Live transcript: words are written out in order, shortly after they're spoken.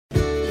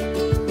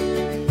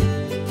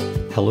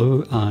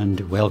Hello and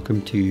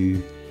welcome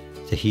to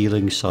the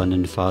Healing Son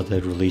and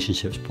Father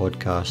Relationships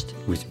podcast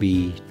with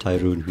me,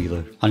 Tyrone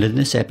Wheeler. And in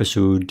this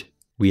episode,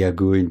 we are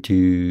going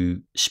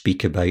to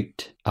speak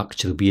about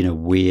actually being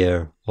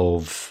aware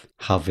of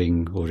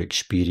having or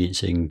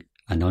experiencing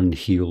an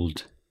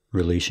unhealed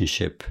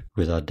relationship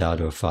with a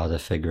dad or father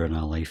figure in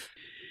our life.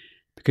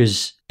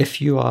 Because if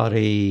you are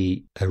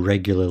a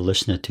regular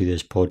listener to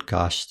this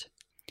podcast,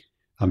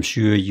 I'm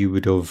sure you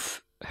would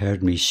have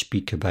heard me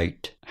speak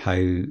about how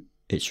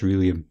it's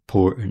really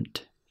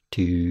important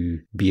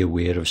to be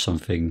aware of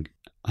something.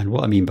 And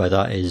what I mean by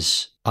that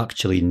is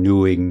actually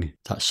knowing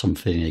that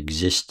something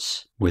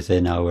exists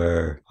within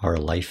our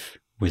life,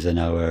 within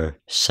our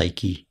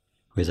psyche,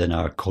 within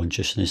our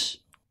consciousness.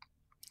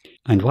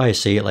 And why I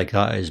say it like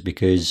that is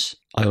because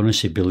I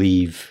honestly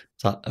believe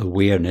that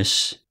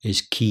awareness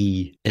is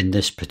key in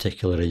this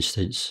particular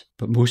instance.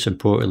 But most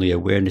importantly,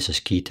 awareness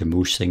is key to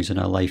most things in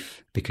our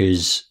life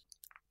because,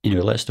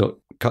 let's not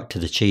cut to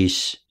the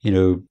chase.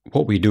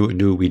 What we don't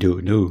know, we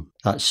don't know.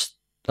 That's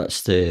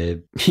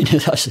the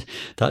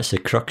that's the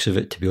crux of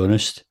it, to be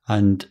honest.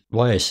 And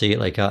why I say it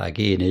like that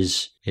again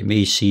is it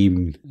may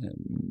seem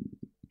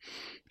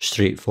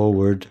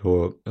straightforward,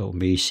 or it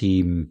may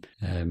seem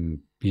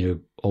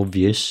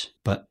obvious,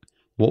 but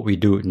what we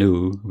don't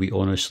know, we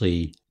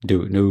honestly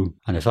don't know.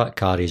 And if that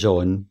carries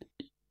on,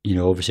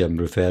 obviously I'm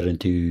referring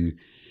to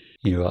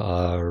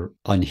our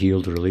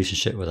unhealed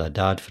relationship with our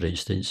dad, for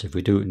instance. If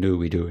we don't know,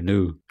 we don't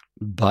know.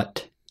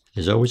 But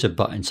there's always a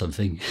but in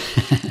something.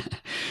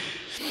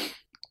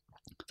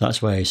 That's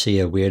why I say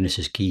awareness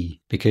is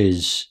key,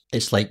 because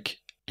it's like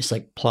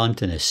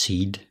planting a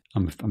seed.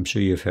 I'm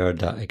sure you've heard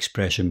that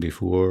expression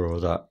before, or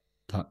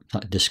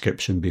that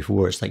description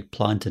before. It's like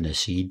planting a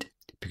seed,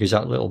 because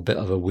that little bit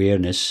of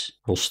awareness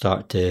will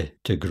start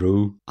to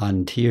grow.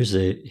 And here's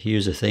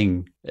the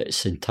thing: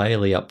 it's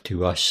entirely up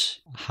to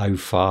us how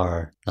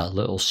far that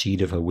little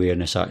seed of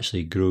awareness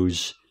actually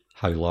grows,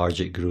 how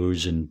large it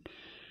grows, and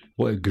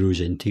what it grows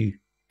into.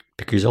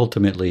 Because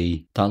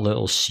ultimately, that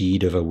little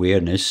seed of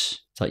awareness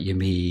that you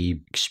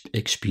may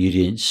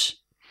experience,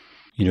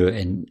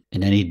 in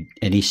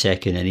any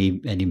second,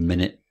 any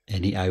minute,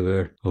 any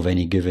hour of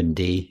any given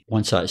day,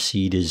 once that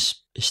seed is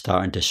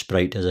starting to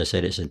sprout, as I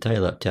said, it's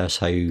entirely up to us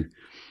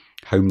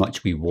how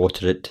much we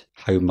water it,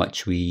 how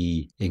much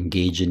we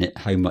engage in it,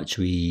 how much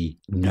we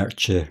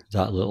nurture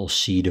that little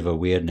seed of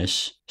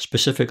awareness,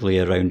 specifically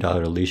around our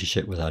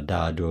relationship with our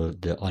dad, or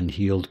the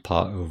unhealed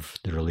part of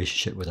the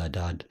relationship with our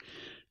dad.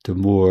 The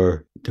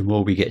more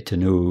we get to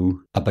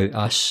know about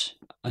us,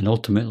 and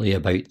ultimately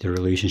about the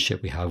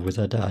relationship we have with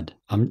our dad.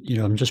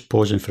 I'm just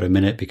pausing for a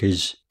minute,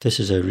 because this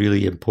is a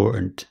really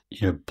important,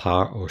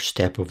 part or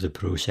step of the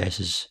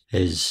process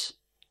is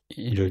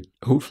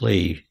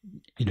hopefully,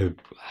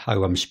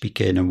 how I'm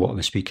speaking and what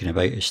I'm speaking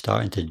about is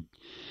starting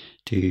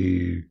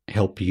to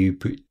help you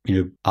put,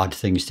 add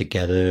things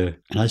together.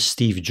 And as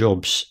Steve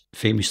Jobs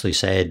famously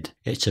said,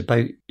 it's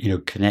about,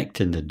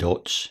 connecting the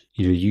dots,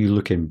 you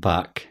looking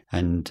back,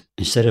 and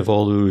instead of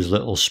all those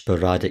little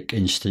sporadic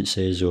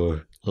instances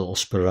or little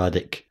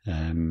sporadic,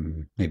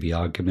 maybe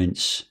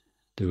arguments,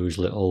 those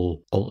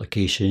little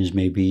altercations,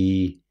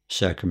 maybe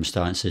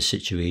circumstances,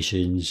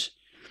 situations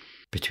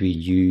between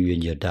you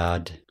and your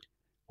dad.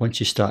 Once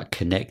you start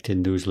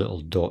connecting those little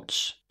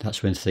dots,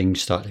 that's when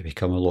things start to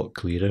become a lot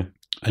clearer.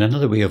 And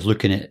another way of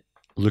looking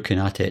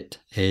at it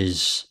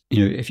is,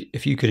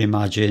 if you could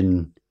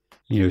imagine,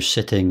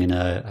 sitting in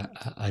a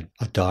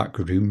dark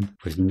room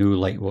with no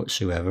light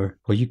whatsoever,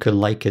 well, you can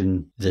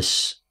liken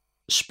this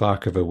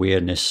spark of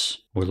awareness,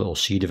 or little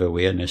seed of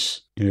awareness.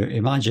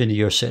 Imagine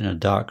you're sitting in a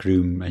dark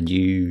room and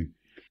you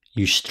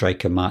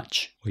strike a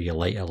match, or you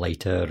light a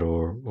lighter,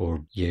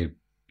 or you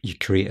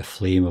create a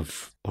flame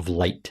of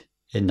light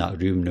in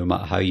that room, no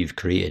matter how you've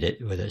created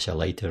it, whether it's a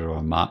lighter or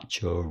a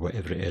match or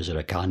whatever it is, or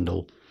a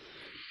candle.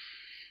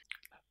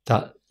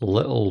 That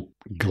little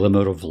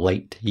glimmer of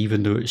light,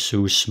 even though it's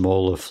so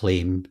small a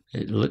flame,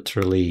 it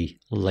literally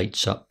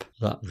lights up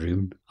that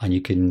room. And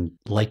you can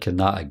liken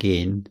that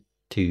again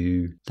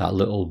to that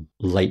little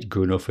light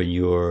going off in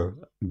your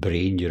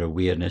brain, your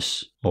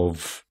awareness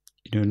of,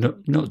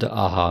 not the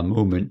aha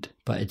moment,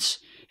 but it's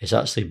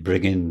actually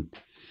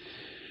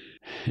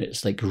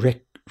it's like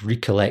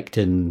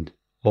recollecting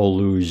all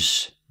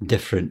those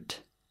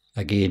different,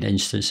 again,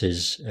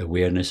 instances,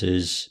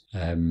 awarenesses,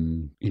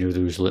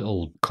 those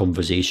little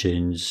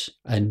conversations.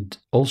 And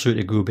also,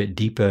 to go a bit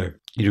deeper,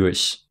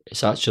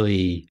 it's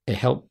actually, it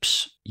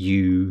helps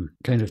you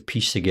kind of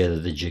piece together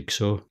the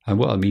jigsaw. And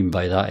what I mean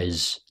by that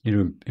is,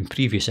 in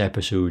previous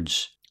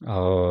episodes,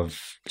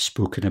 I've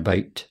spoken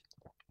about,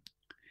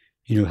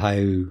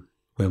 how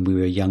when we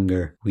were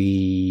younger,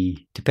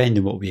 we, depending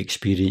on what we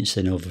experienced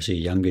in obviously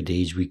younger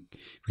days, we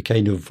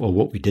kind of, or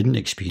what we didn't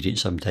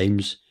experience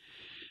sometimes,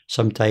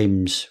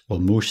 well,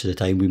 most of the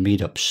time, we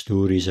made up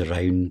stories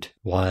around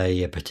why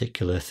a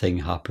particular thing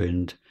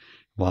happened,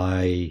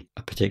 why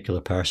a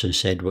particular person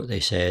said what they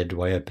said,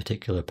 why a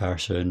particular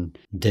person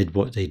did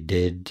what they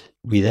did.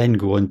 We then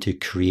go on to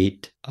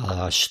create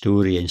a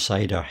story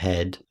inside our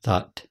head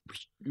that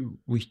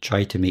we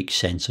try to make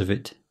sense of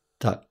it.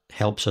 That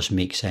helps us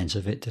make sense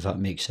of it, if that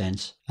makes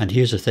sense. And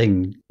here's the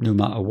thing, no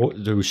matter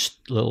what those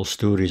little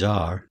stories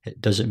are, it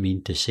doesn't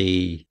mean to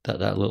say that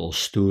that little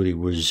story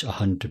was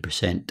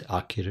 100%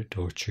 accurate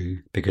or true.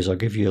 Because I'll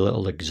give you a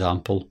little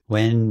example.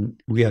 When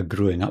we are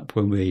growing up,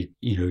 when we,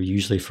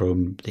 usually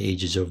from the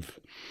ages of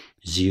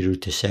 0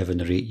 to 7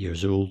 or 8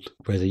 years old,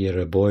 whether you're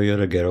a boy or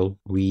a girl,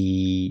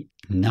 we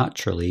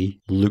naturally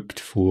looked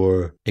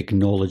for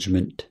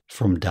acknowledgement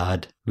from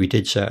dad. We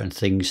did certain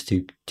things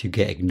to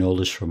get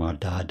acknowledged from our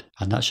dad,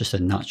 and that's just a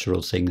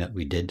natural thing that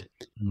we did.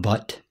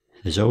 But,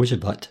 there's always a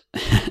but,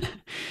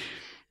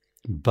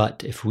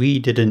 but if we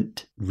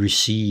didn't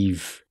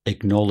receive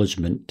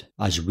acknowledgement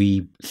as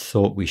we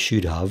thought we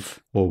should have,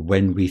 or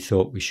when we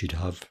thought we should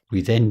have,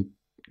 we then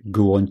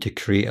go on to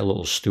create a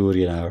little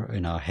story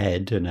in our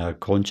head, in our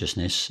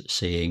consciousness,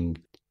 saying,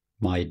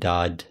 my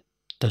dad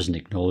doesn't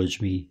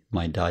acknowledge me,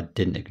 my dad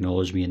didn't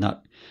acknowledge me, and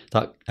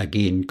that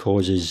again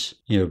causes,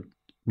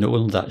 not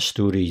only that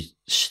story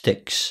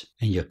sticks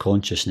in your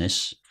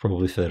consciousness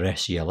probably for the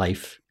rest of your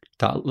life,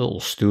 that little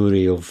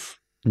story of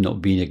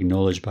not being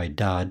acknowledged by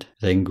dad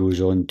then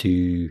goes on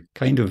to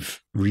kind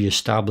of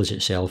re-establish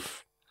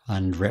itself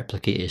and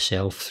replicate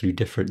itself through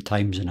different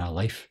times in our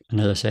life. And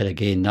as I said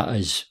again,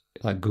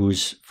 that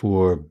goes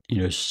for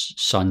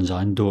sons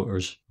and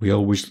daughters. We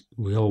always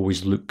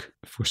look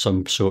for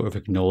some sort of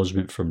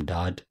acknowledgement from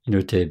dad,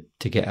 to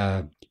get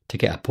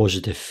a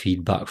positive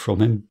feedback from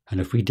him. And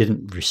if we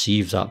didn't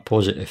receive that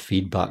positive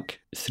feedback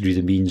through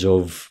the means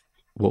of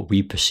what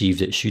we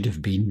perceived it should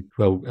have been,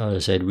 well, as I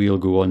said, we'll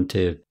go on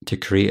to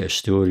create a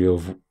story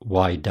of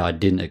why dad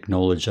didn't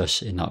acknowledge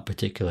us in that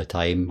particular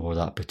time or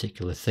that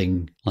particular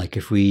thing. Like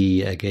if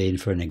we, again,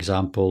 for an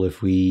example,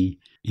 if we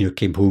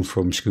came home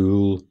from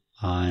school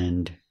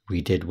and we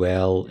did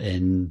well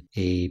in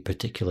a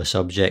particular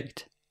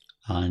subject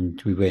and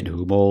we went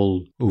home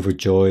all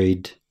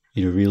overjoyed,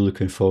 really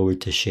looking forward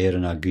to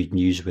sharing our good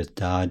news with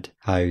dad,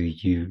 how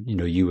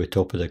you were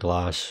top of the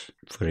class,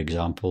 for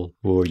example,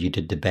 or you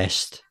did the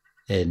best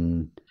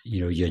in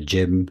your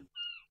gym,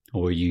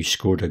 or you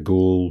scored a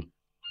goal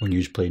when you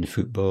was playing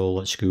football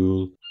at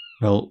school.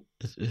 Well,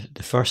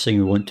 the first thing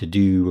we want to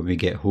do when we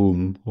get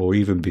home, or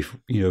even before,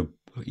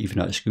 even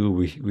at school,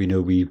 we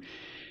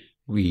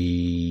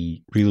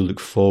really look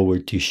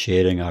forward to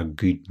sharing our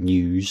good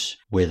news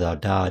with our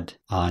dad.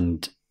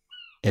 And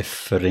if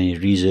for any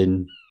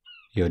reason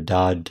your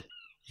dad,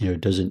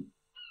 doesn't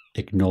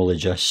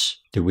acknowledge us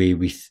the way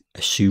we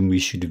assume we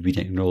should have been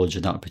acknowledged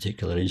in that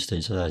particular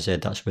instance, as I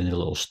said, that's when the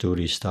little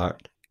stories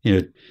start.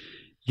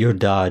 Your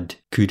dad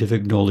could have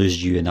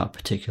acknowledged you in that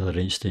particular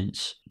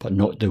instance, but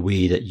not the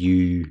way that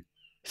you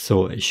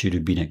thought it should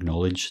have been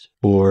acknowledged.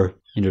 Or,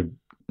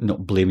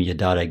 not blaming your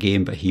dad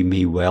again, but he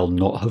may well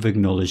not have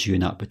acknowledged you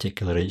in that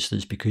particular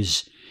instance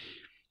because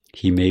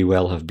he may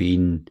well have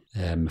been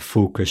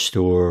focused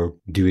or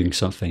doing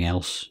something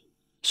else.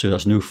 So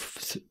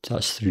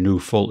that's through no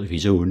fault of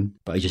his own,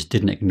 but he just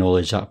didn't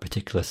acknowledge that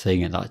particular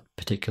thing at that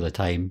particular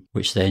time,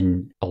 which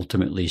then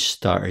ultimately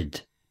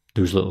started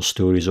those little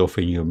stories off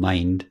in your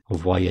mind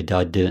of why your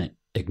dad didn't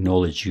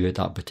acknowledge you at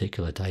that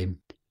particular time.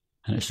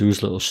 And it's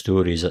those little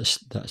stories that's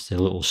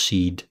the little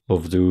seed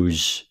of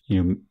those,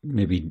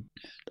 maybe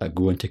that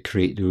go on to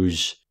create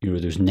those,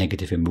 those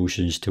negative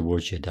emotions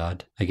towards your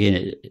dad.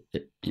 Again,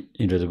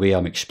 the way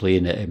I'm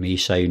explaining it may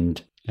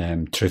sound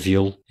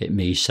trivial, it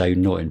may sound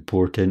not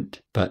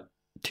important, but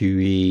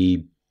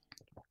to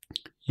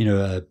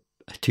a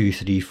 2,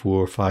 3,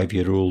 4,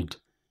 5-year-old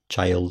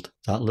child,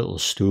 that little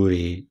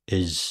story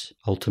is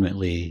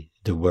ultimately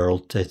the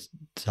world to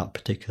that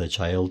particular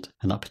child,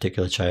 and that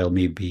particular child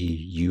may be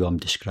you I'm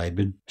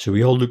describing. So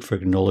we all look for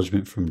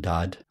acknowledgement from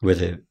dad,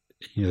 whether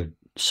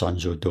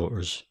sons or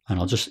daughters. And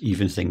I'll just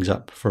even things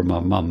up for my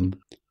mum.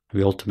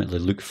 We ultimately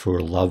look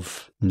for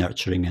love,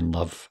 nurturing and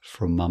love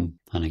from mum.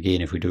 And again,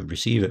 if we don't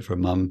receive it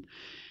from mum,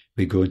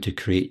 we go on to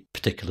create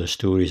particular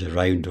stories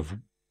around of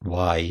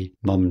why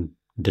mum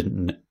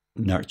didn't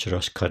nurture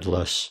us, cuddle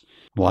us,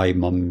 why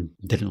mum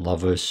didn't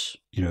love us.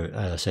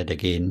 As I said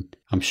again,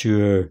 I'm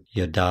sure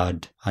your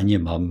dad and your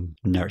mum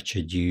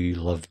nurtured you,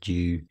 loved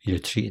you,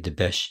 treated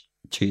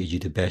you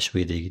the best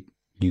way they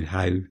knew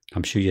how.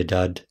 I'm sure your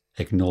dad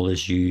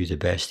acknowledged you the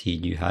best he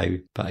knew how.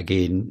 But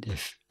again,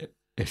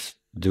 if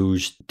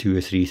those 2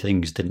 or 3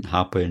 things didn't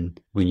happen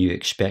when you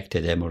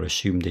expected them or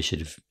assumed they should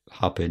have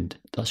happened,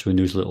 that's when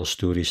those little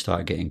stories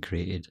start getting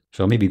created.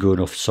 So I may be going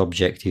off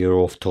subject here,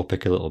 off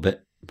topic a little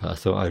bit, but I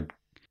thought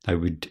I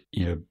would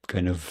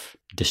kind of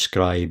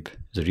describe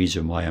the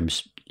reason why I'm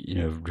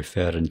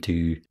referring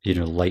to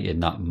lighting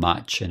that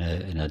match in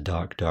a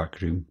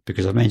dark room,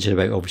 because I mentioned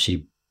about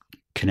obviously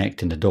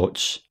connecting the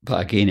dots, but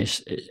again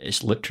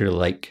it's literally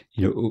like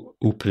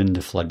opening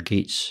the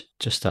floodgates,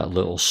 just that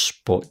little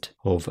spot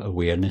of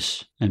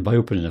awareness. And by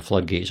opening the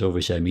floodgates,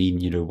 obviously I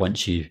mean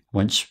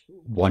once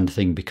one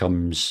thing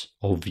becomes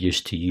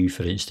obvious to you,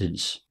 for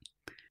instance,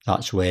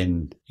 that's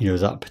when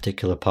that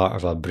particular part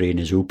of our brain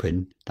is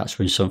open. That's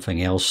when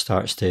something else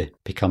starts to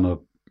become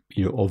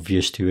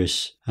obvious to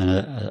us.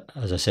 And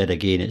as I said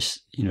again,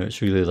 it's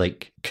really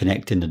like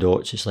connecting the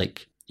dots. It's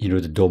like,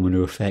 the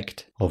domino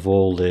effect of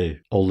all the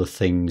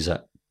things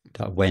that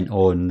went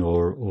on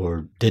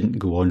or didn't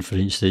go on, for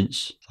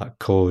instance, that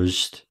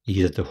caused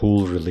either the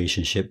whole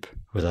relationship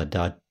with our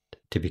dad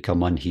to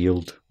become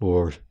unhealed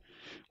or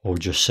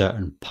just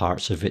certain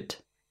parts of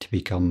it to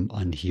become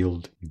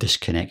unhealed,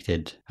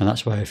 disconnected. And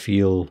that's why I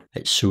feel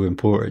it's so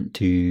important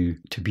to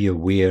be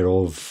aware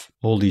of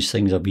all these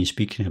things I've been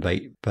speaking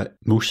about, but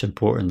most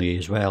importantly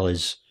as well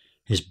is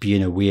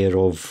being aware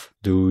of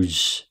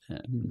those,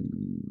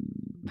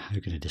 how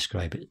can I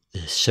describe it,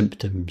 the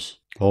symptoms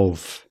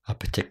of a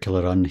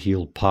particular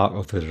unhealed part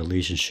of a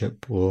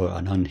relationship or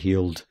an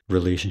unhealed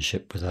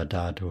relationship with our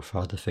dad or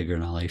father figure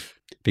in our life.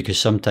 Because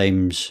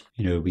sometimes,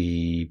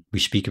 we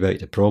speak about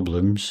the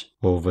problems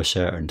of a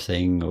certain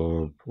thing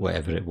or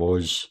whatever it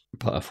was,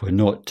 but if we're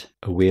not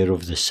aware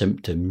of the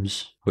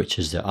symptoms, which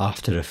is the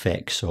after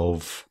effects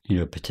of,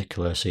 a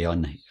particular, say,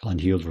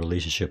 unhealed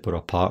relationship or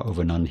a part of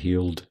an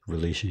unhealed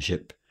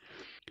relationship,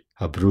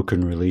 a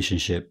broken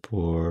relationship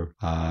or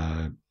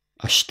a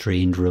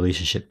strained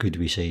relationship, could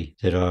we say,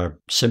 there are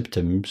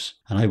symptoms,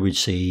 and I would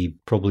say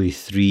probably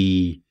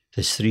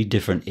there's three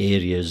different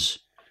areas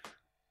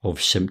of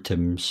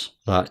symptoms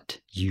that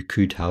you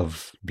could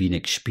have been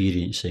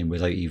experiencing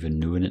without even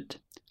knowing it.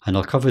 And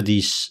I'll cover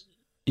these,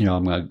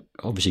 I'm going to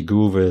obviously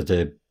go over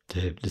the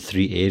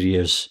three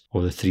areas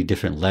or the three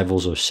different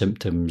levels of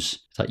symptoms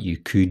that you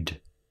could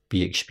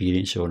be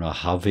experiencing or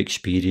have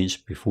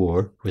experienced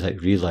before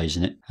without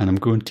realising it. And I'm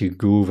going to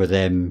go over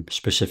them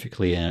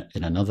specifically in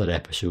another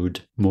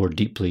episode more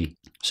deeply.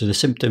 So the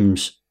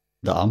symptoms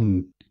that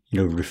I'm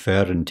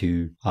referring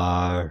to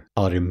are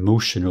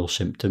emotional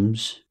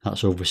symptoms.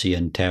 That's obviously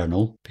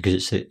internal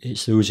because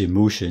it's those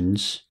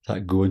emotions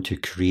that go on to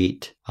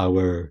create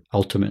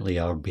ultimately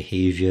our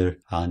behaviour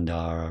and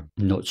our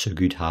not so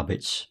good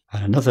habits.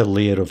 And another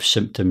layer of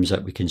symptoms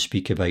that we can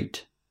speak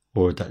about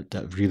or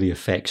that really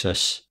affects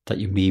us that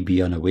you may be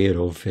unaware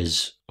of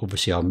is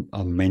obviously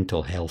our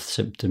mental health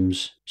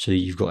symptoms. So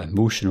you've got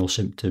emotional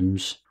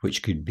symptoms,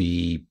 which could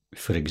be,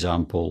 for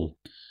example,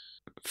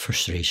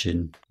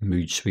 frustration,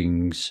 mood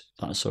swings.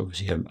 That's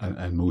obviously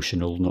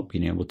emotional, not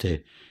being able to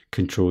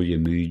control your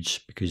moods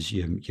because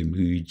your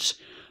moods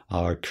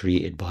are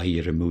created by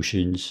your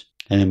emotions.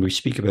 And then we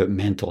speak about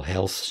mental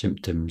health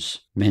symptoms.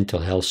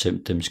 Mental health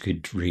symptoms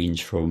could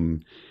range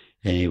from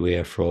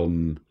anywhere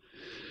from,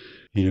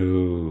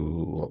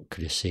 what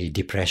could I say,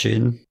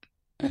 depression,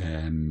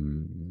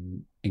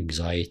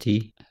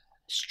 anxiety,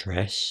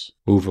 stress,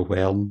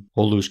 overwhelm.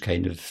 All those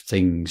kind of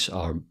things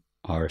are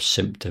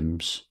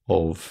symptoms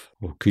of,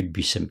 or could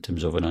be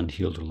symptoms of, an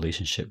unhealed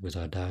relationship with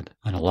our dad.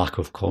 And a lack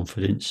of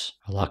confidence,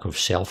 a lack of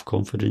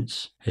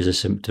self-confidence is a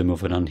symptom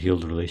of an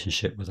unhealed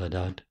relationship with our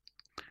dad.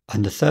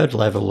 And the third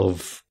level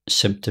of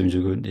symptoms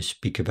we're going to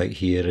speak about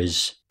here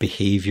is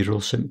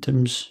behavioural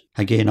symptoms.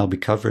 Again, I'll be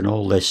covering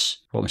all this,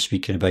 what I'm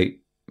speaking about,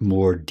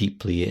 more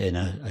deeply in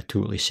a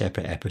totally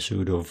separate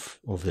episode of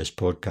this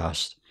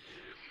podcast.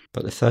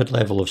 But the third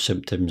level of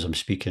symptoms I'm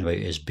speaking about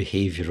is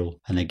behavioural.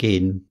 And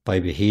again, by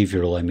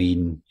behavioural, I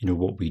mean,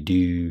 what we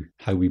do,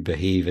 how we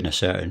behave in a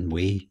certain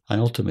way. And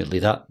ultimately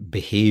that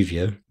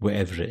behaviour,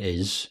 whatever it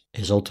is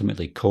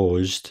ultimately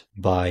caused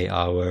by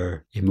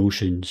our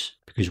emotions.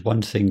 Because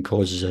one thing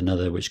causes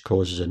another, which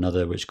causes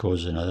another, which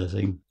causes another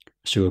thing.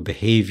 So a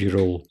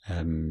behavioural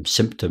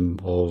symptom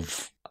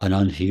of an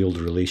unhealed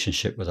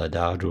relationship with a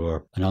dad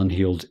or an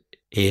unhealed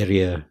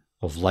area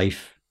of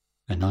life,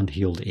 an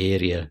unhealed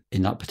area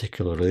in that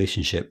particular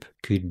relationship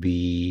could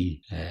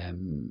be,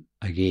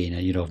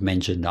 again, I've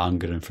mentioned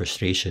anger and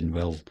frustration.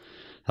 Well,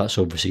 that's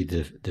obviously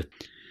the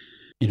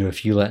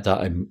if you let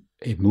that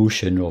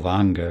emotion of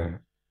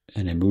anger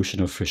and emotion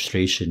of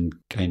frustration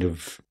kind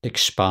of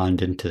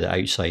expand into the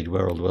outside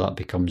world, well, that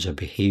becomes a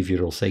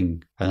behavioural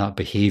thing. And that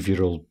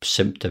behavioural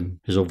symptom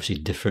is obviously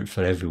different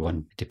for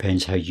everyone. It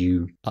depends how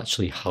you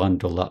actually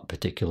handle that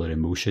particular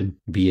emotion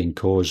being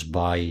caused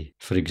by,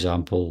 for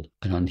example,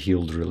 an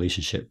unhealed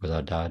relationship with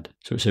our dad.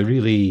 So it's a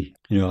really,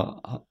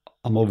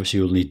 I'm obviously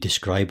only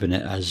describing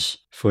it as,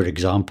 for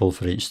example,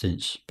 for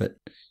instance, but,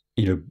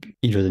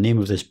 the name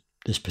of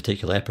this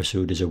particular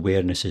episode is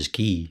Awareness is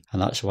Key.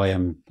 And that's why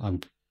I'm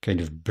kind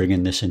of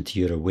bringing this into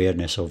your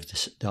awareness of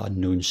the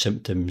unknown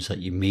symptoms that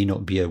you may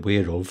not be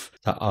aware of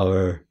that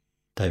are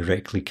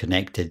directly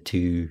connected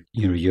to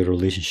your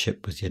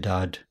relationship with your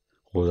dad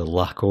or the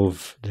lack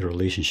of the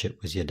relationship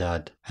with your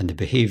dad. And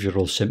the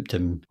behavioural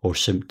symptom or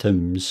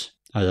symptoms,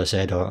 as I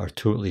said, are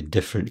totally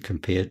different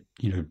compared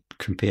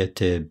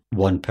to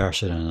one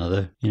person and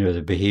another.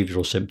 The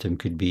behavioural symptom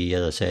could be,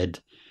 as I said,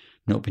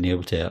 not being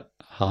able to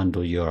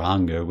handle your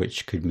anger,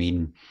 which could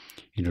mean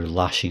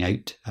lashing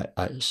out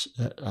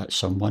at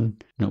someone,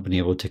 not being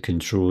able to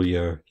control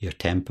your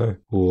temper.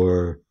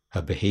 Or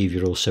a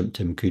behavioural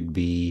symptom could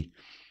be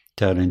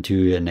turning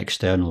to an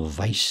external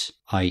vice,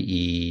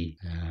 i.e.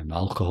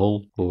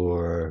 alcohol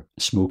or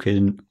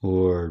smoking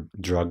or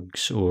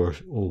drugs or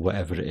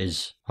whatever it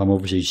is. I'm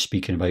obviously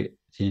speaking about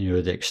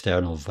the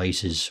external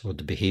vices or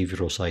the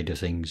behavioural side of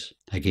things.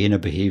 Again, a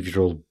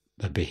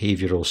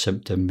behavioural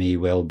symptom may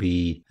well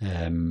be,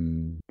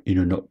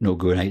 not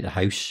going out the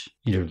house,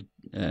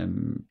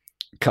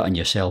 cutting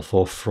yourself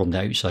off from the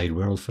outside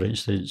world, for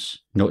instance,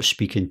 not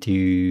speaking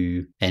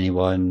to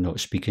anyone, not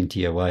speaking to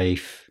your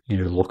wife,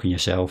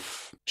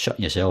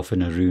 shutting yourself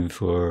in a room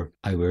for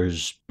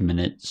hours,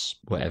 minutes,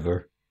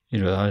 whatever.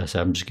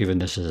 I'm just giving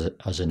this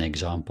as an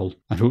example.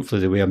 And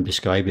hopefully the way I'm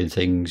describing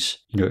things,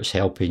 it's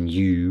helping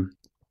you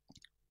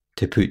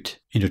to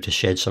to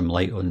shed some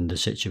light on the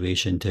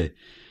situation,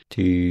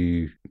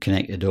 to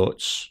connect the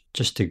dots,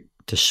 just to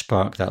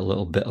spark that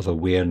little bit of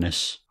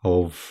awareness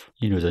of,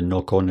 the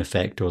knock-on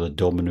effect or the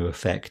domino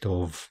effect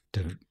of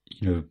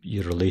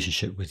your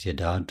relationship with your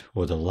dad,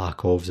 or the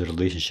lack of the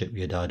relationship with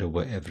your dad, or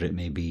whatever it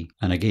may be.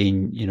 And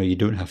again, you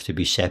don't have to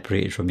be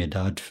separated from your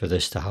dad for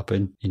this to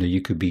happen.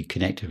 You could be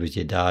connected with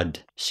your dad,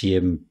 see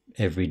him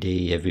every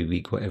day, every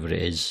week, whatever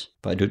it is.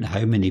 But I don't know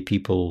how many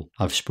people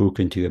I've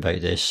spoken to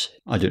about this.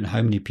 I don't know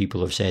how many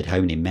people have said, how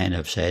many men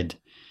have said,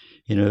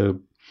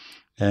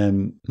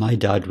 my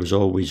dad was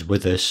always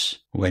with us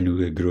when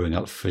we were growing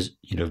up,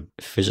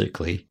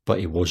 physically, but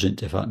he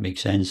wasn't, if that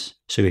makes sense.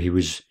 So he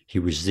was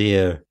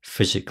there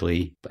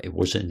physically, but he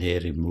wasn't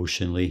there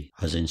emotionally,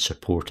 as in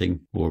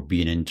supporting or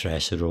being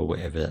interested or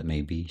whatever that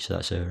may be. So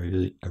that's a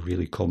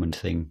really common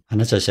thing.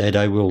 And as I said,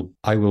 I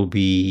will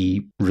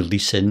be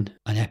releasing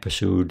an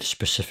episode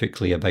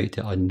specifically about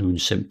the unknown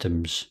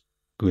symptoms,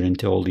 going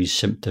into all these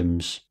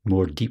symptoms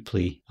more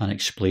deeply and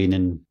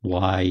explaining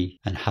why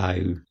and how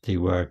they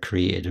were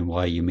created and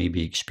why you may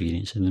be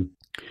experiencing them.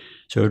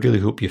 So I really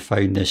hope you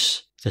found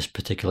this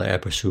particular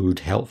episode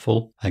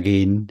helpful.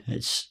 Again,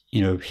 it's,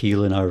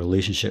 healing our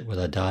relationship with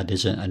our dad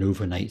isn't an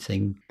overnight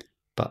thing,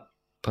 but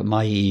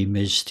my aim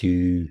is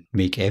to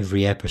make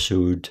every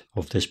episode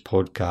of this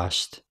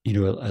podcast, a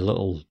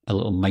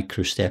little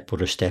micro step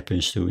or a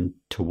stepping stone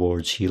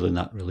towards healing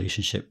that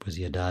relationship with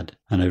your dad.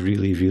 And I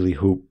really, really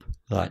hope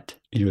that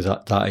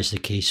that is the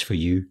case for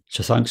you.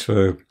 So thanks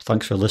for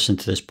listening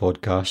to this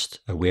podcast.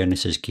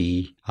 Awareness is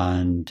key,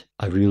 and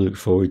I really look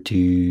forward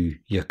to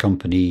your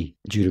company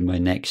during my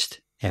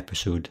next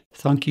episode.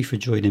 Thank you for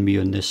joining me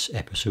on this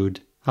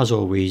episode. As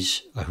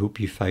always, I hope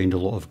you found a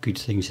lot of good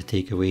things to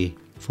take away.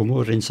 For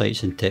more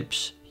insights and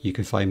tips, you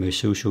can find my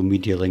social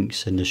media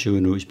links in the show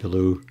notes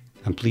below.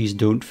 And please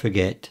don't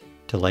forget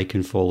to like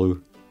and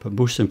follow. But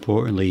most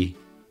importantly,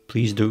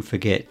 please don't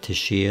forget to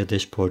share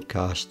this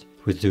podcast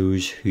with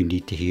those who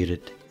need to hear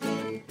it.